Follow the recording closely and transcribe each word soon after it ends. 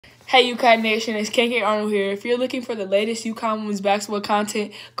Hey UConn Nation, it's KK Arnold here. If you're looking for the latest UConn women's basketball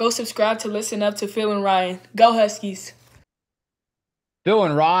content, go subscribe to listen up to Phil and Ryan. Go Huskies! Phil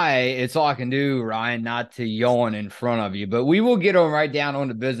and Rye, it's all I can do, Ryan, not to yawn in front of you. But we will get on right down on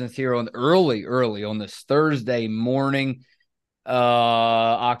the business here on early on this Thursday morning,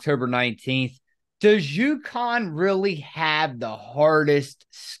 October 19th. Does UConn really have the hardest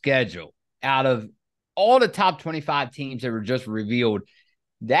schedule out of all the top 25 teams that were just revealed?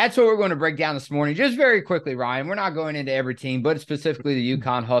 That's what we're going to break down this morning. Just very quickly, Ryan. We're not going into every team, but specifically the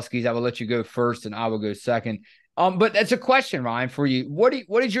UConn Huskies. I will let you go first, and I will go second. But that's a question, Ryan, for you. What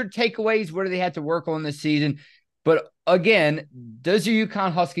is your takeaways? What do they have to work on this season? But again, does the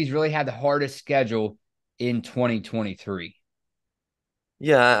UConn Huskies really have the hardest schedule in 2023?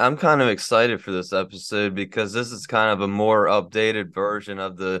 Yeah, I'm kind of excited for this episode because this is kind of a more updated version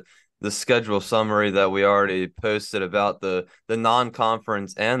of the schedule summary that we already posted about the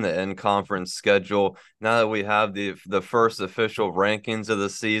non-conference and the in-conference schedule. Now that we have the first official rankings of the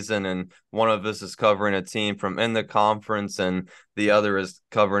season, and one of us is covering a team from in the conference and the other is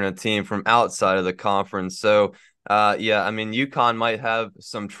covering a team from outside of the conference. So yeah, I mean, UConn might have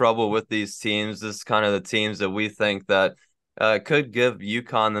some trouble with these teams. This is kind of the teams that we think that could give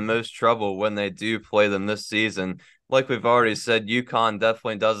UConn the most trouble when they do play them this season. Like we've already said, UConn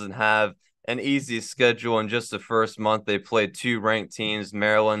definitely doesn't have an easy schedule. In just the first month, they played two ranked teams,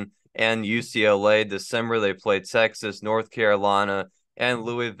 Maryland and UCLA. December, they played Texas, North Carolina, and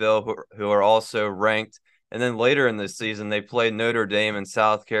Louisville, who are also ranked. And then later in the season, they played Notre Dame and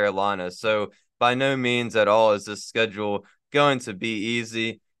South Carolina. So by no means at all is this schedule going to be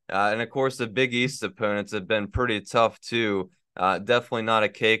easy. And of course, the Big East opponents have been pretty tough too. Definitely not a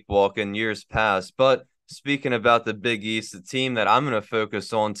cakewalk in years past. But speaking about the Big East, the team that I'm going to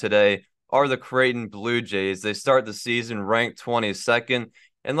focus on today are the Creighton Blue Jays. They start the season ranked 22nd.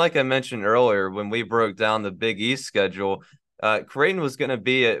 And like I mentioned earlier, when we broke down the Big East schedule, Creighton was going to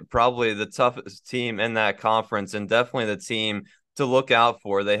be probably the toughest team in that conference and definitely the team to look out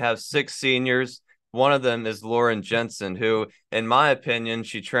for. They have six seniors. One of them is Lauren Jensen, who, in my opinion,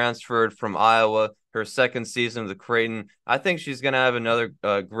 she transferred from Iowa, her second season with Creighton. I think she's going to have another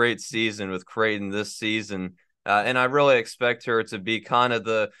great season with Creighton this season. And I really expect her to be kind of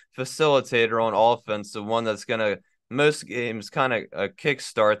the facilitator on offense, the one that's going to, most games, kind of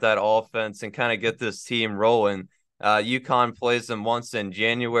kickstart that offense and kind of get this team rolling. UConn plays them once in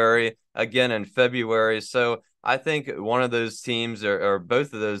January, again in February. So I think one of those teams or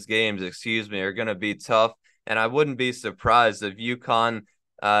both of those games, excuse me, are going to be tough. And I wouldn't be surprised if UConn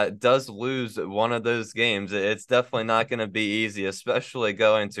does lose one of those games. It's definitely not going to be easy, especially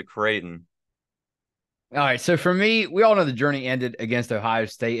going to Creighton. All right. So for me, we all know the journey ended against Ohio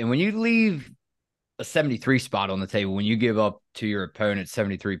State. And when you leave a 73 spot on the table, when you give up to your opponent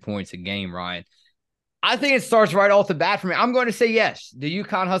 73 points a game, Ryan, I think it starts right off the bat for me. I'm going to say yes. The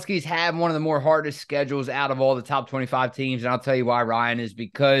UConn Huskies have one of the more hardest schedules out of all the top 25 teams. And I'll tell you why, Ryan, is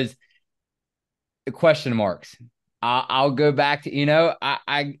because the question marks. I'll go back to,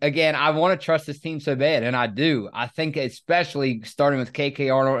 I want to trust this team so bad. And I do. I think especially starting with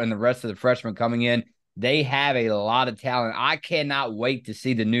KK Arnold and the rest of the freshmen coming in, they have a lot of talent. I cannot wait to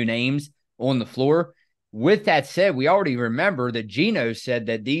see the new names on the floor. With that said, we already remember that Gino said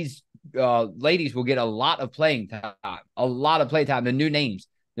that these ladies will get a lot of playing time, a lot of play time. The new names,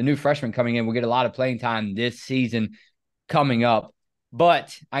 the new freshmen coming in will get a lot of playing time this season coming up.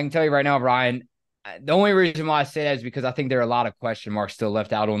 But I can tell you right now, Brian, the only reason why I say that is because I think there are a lot of question marks still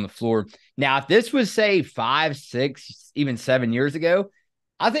left out on the floor. Now, if this was, say, 5, 6, even 7 years ago,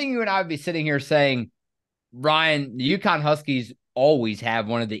 I think you and I would be sitting here saying, Ryan, the UConn Huskies always have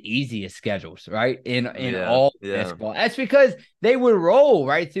one of the easiest schedules, right? In Yeah, all yeah. basketball. That's because they would roll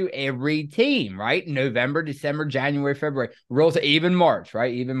right through every team, right? November, December, January, February, roll to even March,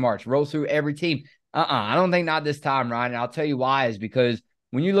 right? Even March, roll through every team. I don't think not this time, Ryan. And I'll tell you why is because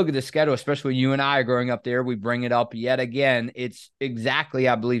when you look at the schedule, especially you and I are growing up there, we bring it up yet again. It's exactly,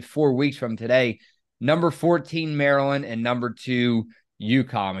 I believe, 4 weeks from today. Number 14, Maryland, and number 2,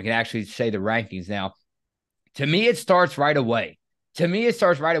 UConn. We can actually say the rankings now. To me, it starts right away.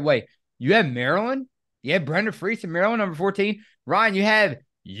 You have Maryland. You have Brenda Freese in Maryland, number 14. Ryan, you have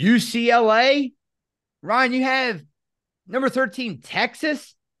UCLA. Ryan, you have number 13,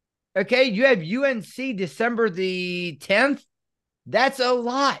 Texas. Okay, you have UNC December the 10th. That's a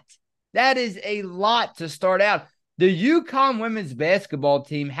lot. That is a lot to start out. The UConn women's basketball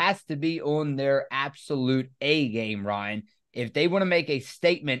team has to be on their absolute A game, Ryan, if they want to make a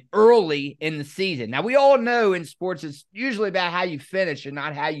statement early in the season. Now, we all know in sports it's usually about how you finish and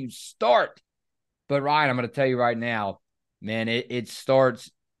not how you start. But, Ryan, I'm going to tell you right now, man, it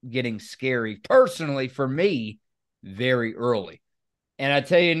starts getting scary, personally, for me, very early. And I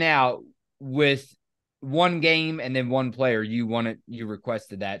tell you now, with one game and then one player, you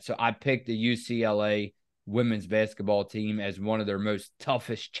requested that. So I picked the UCLA women's basketball team as one of their most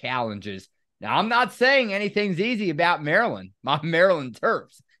toughest challenges. Now, I'm not saying anything's easy about Maryland, my Maryland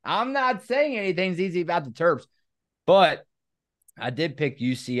Terps. I'm not saying anything's easy about the Terps, but I did pick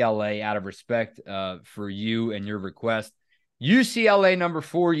UCLA out of respect for you and your request. UCLA number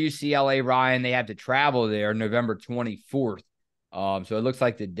 4, UCLA, Ryan, they have to travel there November 24th. So it looks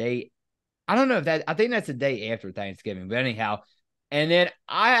like the day, I don't know if that, I think that's the day after Thanksgiving, but anyhow. And then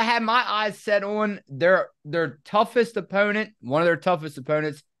I had my eyes set on their toughest opponent, one of their toughest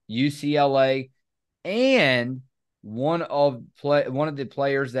opponents, UCLA, and one of the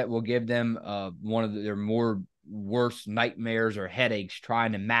players that will give them one of their more worst nightmares or headaches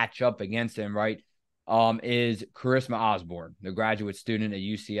trying to match up against them, right? Is Charisma Osborne, the graduate student at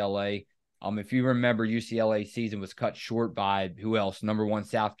UCLA. If you remember, UCLA's season was cut short by who else? Number 1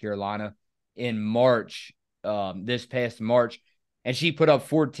 South Carolina in March, this past March, and she put up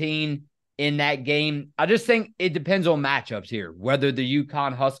 14 in that game. I just think it depends on matchups here, whether the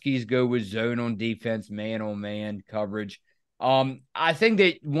UConn Huskies go with zone on defense, man on man coverage. I think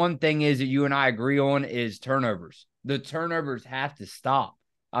that one thing is that you and I agree on is turnovers. The turnovers have to stop.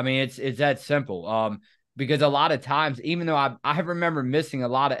 I mean, it's that simple. Because a lot of times, even though I remember missing a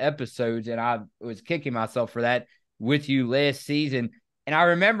lot of episodes, and I was kicking myself for that with you last season. And I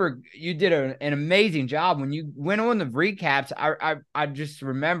remember you did an amazing job when you went on the recaps. I just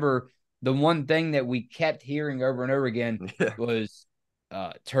remember the one thing that we kept hearing over and over again was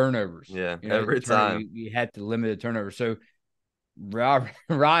turnovers. Yeah, every time you had to limit the turnovers. So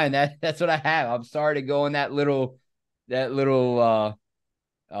Ryan, that's what I have. I'm sorry to go on that little rant,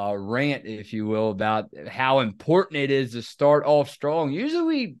 if you will, about how important it is to start off strong. Usually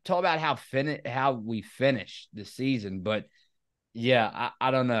we talk about how we finish the season, but yeah,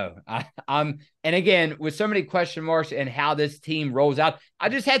 I don't know. I'm and again, with so many question marks and how this team rolls out, I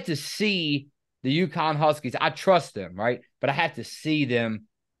just had to see the UConn Huskies. I trust them, right? But I have to see them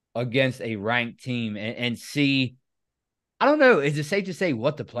against a ranked team and see. I don't know. Is it safe to say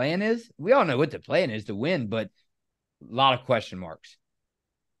what the plan is? We all know what the plan is to win, but a lot of question marks.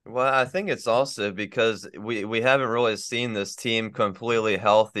 Well, I think it's also because we haven't really seen this team completely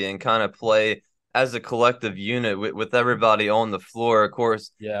healthy and kind of play as a collective unit with everybody on the floor. Of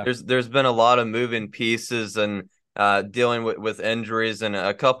course, yeah, there's been a lot of moving pieces and dealing with injuries and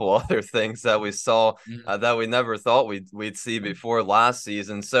a couple other things that we saw that we never thought we'd see before last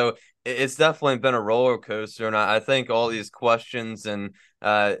season. So it's definitely been a roller coaster, and I think all these questions and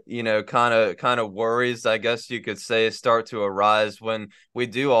kind of worries, I guess you could say, start to arise when we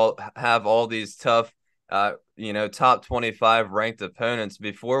do all have all these tough, top 25 ranked opponents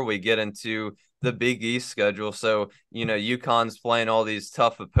before we get into the Big East schedule. So, UConn's playing all these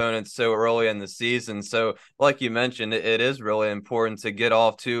tough opponents so early in the season. So, like you mentioned, it is really important to get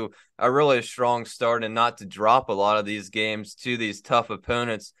off to a really strong start and not to drop a lot of these games to these tough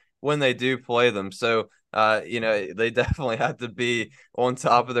opponents when they do play them. So, they definitely have to be on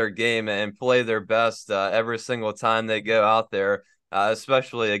top of their game and play their best every single time they go out there,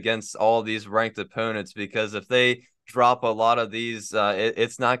 especially against all these ranked opponents, because if they drop a lot of these,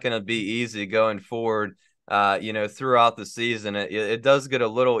 it's not going to be easy going forward, throughout the season. It does get a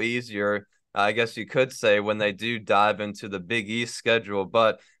little easier, I guess you could say, when they do dive into the Big East schedule,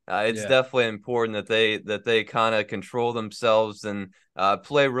 but it's definitely important that they kind of control themselves and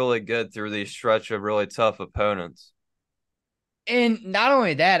play really good through these stretch of really tough opponents. And not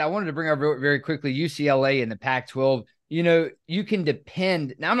only that, I wanted to bring up very quickly UCLA and the Pac-12. You can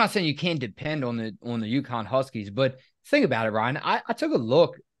depend. Now, I'm not saying you can't depend on the UConn Huskies, but think about it, Ryan. I took a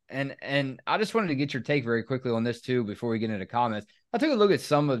look, and I just wanted to get your take very quickly on this too before we get into comments. I took a look at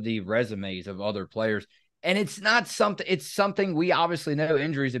some of the resumes of other players, and it's something we obviously know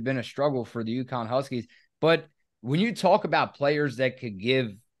injuries have been a struggle for the UConn Huskies. But when you talk about players that could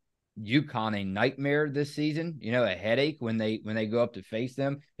give UConn a nightmare this season, a headache when they go up to face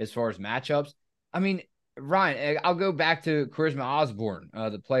them as far as matchups. I mean, Ryan, I'll go back to Charisma Osborne,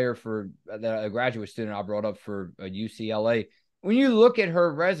 the player for the graduate student I brought up for UCLA. When you look at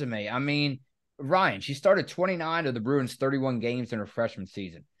her resume, I mean, Ryan, she started 29 of the Bruins' 31 games in her freshman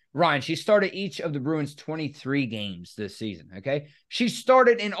season. Ryan, she started each of the Bruins' 23 games this season, okay? She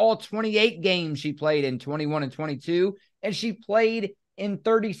started in all 28 games she played in 21 and 22, and she played in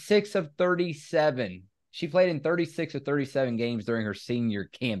 36 of 37. She played in 36 of 37 games during her senior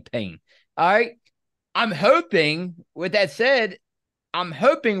campaign. All right. I'm hoping, with that said,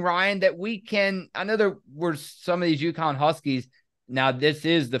 Ryan, that we can. I know there were some of these UConn Huskies Now, this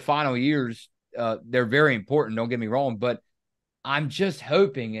is the final years. They're very important. Don't get me wrong, but I'm just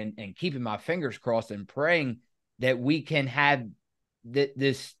hoping and keeping my fingers crossed and praying that we can have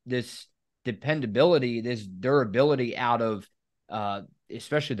this dependability, this durability out of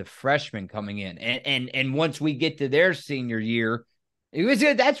especially the freshmen coming in. And once we get to their senior year,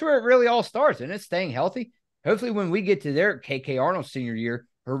 that's where it really all starts, and it's staying healthy. Hopefully, when we get to their KK Arnold senior year,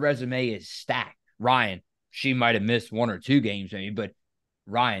 her resume is stacked. Ryan, she might have missed 1 or 2 games, maybe, but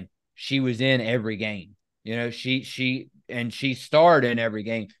Ryan, she was in every game. She starred in every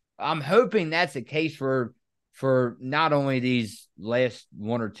game. I'm hoping that's the case for not only these last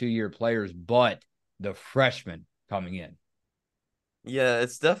 1 or 2 year players, but the freshmen coming in. Yeah,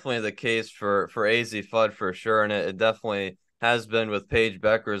 it's definitely the case for AZ Fudd for sure, and it definitely has been with Paige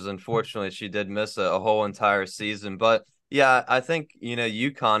Beckers. Unfortunately, she did miss a whole entire season, but yeah, I think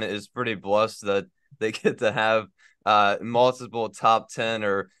UConn is pretty blessed that they get to have multiple top 10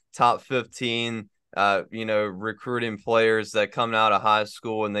 or top 15 recruiting players that come out of high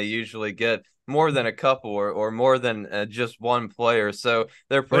school, and they usually get more than a couple or more than just one player. So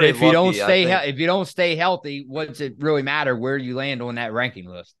they're But pretty if you don't lucky, I stay think. if you don't stay healthy, what's it really matter where you land on that ranking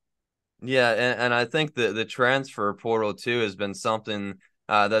list? Yeah, and I think the transfer portal too has been something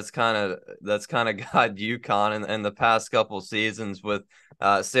that's kind of got UConn in the past couple seasons with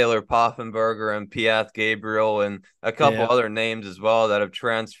Sailor Poffenberger and Piath Gabriel and a couple Yeah. other names as well that have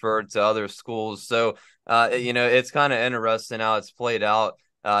transferred to other schools. So it's kind of interesting how it's played out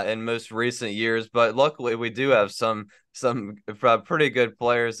in most recent years. But luckily, we do have some pretty good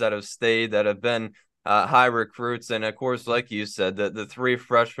players that have stayed, that have been high recruits. And of course, like you said, the 3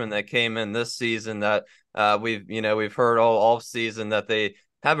 freshmen that came in this season that we've heard all season that they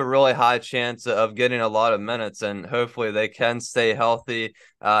have a really high chance of getting a lot of minutes, and hopefully they can stay healthy,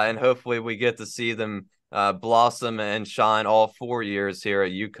 and hopefully we get to see them blossom and shine all 4 years here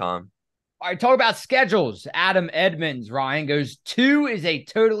at UConn. All right, talk about schedules. Adam Edmonds, Ryan, goes 2 is a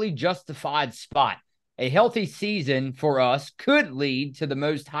totally justified spot. A healthy season for us could lead to the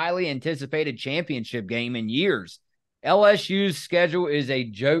most highly anticipated championship game in years. LSU's schedule is a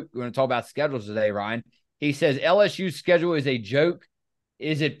joke. We're going to talk about schedules today, Ryan. He says LSU's schedule is a joke.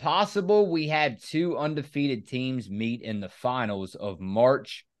 Is it possible we had 2 undefeated teams meet in the finals of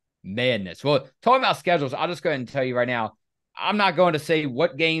March Madness? Well, talking about schedules, I'll just go ahead and tell you right now, I'm not going to say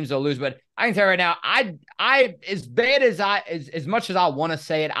what games they'll lose, but I can tell you right now, I as bad as much as I want to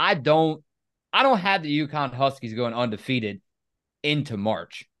say it, I don't have the UConn Huskies going undefeated into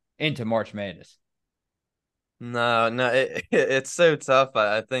March Madness. No, it's so tough.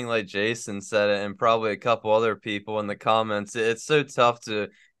 I think, like Jason said it, and probably a couple other people in the comments, it's so tough to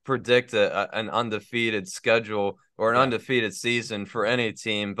predict an undefeated schedule or an Yeah. undefeated season for any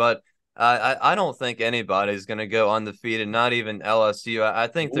team. But I don't think anybody's going to go undefeated, not even LSU. I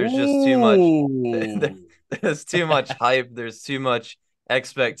think there's just too much. Ooh. There's too much hype. There's too much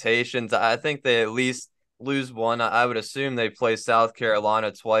expectations. I think they at least lose one. I would assume they play South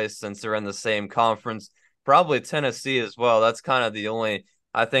Carolina twice since they're in the same conference. Probably Tennessee as well. That's kind of the only,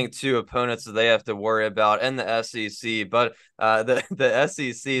 I think, 2 opponents that they have to worry about in the SEC. But the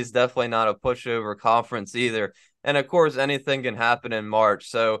SEC is definitely not a pushover conference either. And of course, anything can happen in March.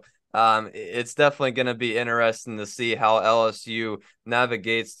 So it's definitely going to be interesting to see how LSU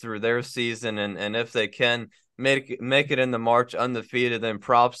navigates through their season, and if they can make it into March undefeated, then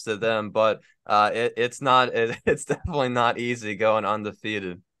props to them. But it's definitely not easy going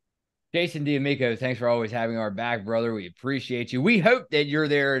undefeated. Jason D'Amico, thanks for always having our back, brother. We appreciate you. We hope that you're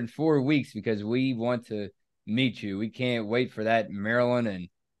there in 4 weeks because we want to meet you. We can't wait for that Maryland and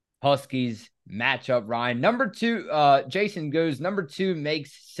Huskies matchup, Ryan. Number 2, Jason goes, number 2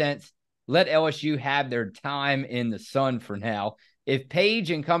 makes sense. Let LSU have their time in the sun for now. If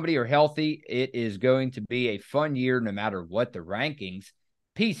Paige and company are healthy, it is going to be a fun year no matter what the rankings.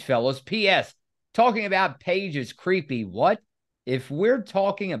 Peace, fellas. P.S. Talking about Paige is creepy. What? If we're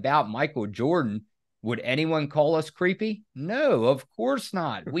talking about Michael Jordan, would anyone call us creepy? No, of course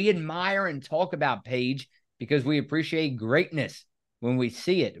not. We admire and talk about Paige because we appreciate greatness when we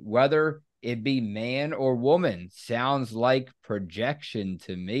see it, whether it be man or woman. Sounds like projection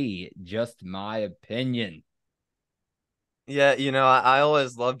to me, just my opinion. Yeah, I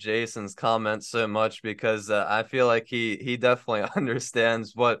always love Jason's comments so much because I feel like he definitely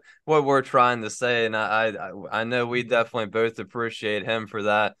understands what we're trying to say, and I know we definitely both appreciate him for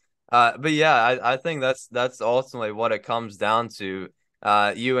that. But yeah, I think that's ultimately what it comes down to.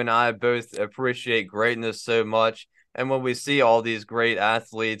 You and I both appreciate greatness so much, and when we see all these great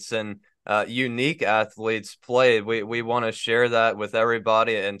athletes and unique athletes play, we want to share that with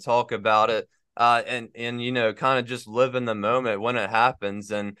everybody and talk about it. and kind of just live in the moment when it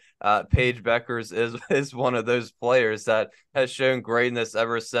happens. And Paige Beckers is one of those players that has shown greatness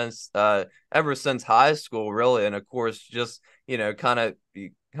ever since high school, really. And of course, just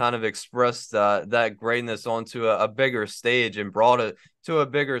kind of expressed that greatness onto a bigger stage and brought it to a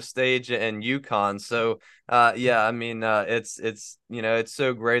bigger stage in UConn. So yeah, I mean, it's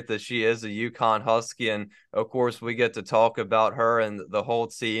so great that she is a UConn Husky, and of course we get to talk about her and the whole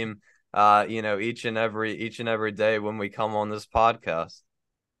team each and every day when we come on this podcast.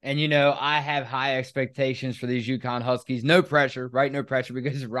 And, I have high expectations for these UConn Huskies. No pressure, right? No pressure,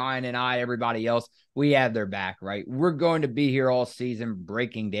 because Ryan and I, everybody else, we have their back, right? We're going to be here all season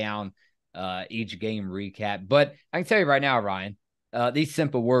breaking down each game recap. But I can tell you right now, Ryan, these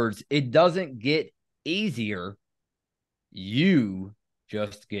simple words, it doesn't get easier. You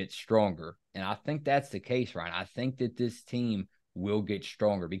just get stronger. And I think that's the case, Ryan. I think that this team will get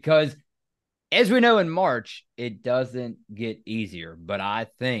stronger because, as we know, in March, it doesn't get easier, but I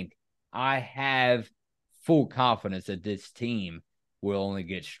think I have full confidence that this team will only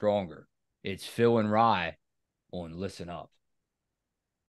get stronger. It's Phil and Rye on Listen Up.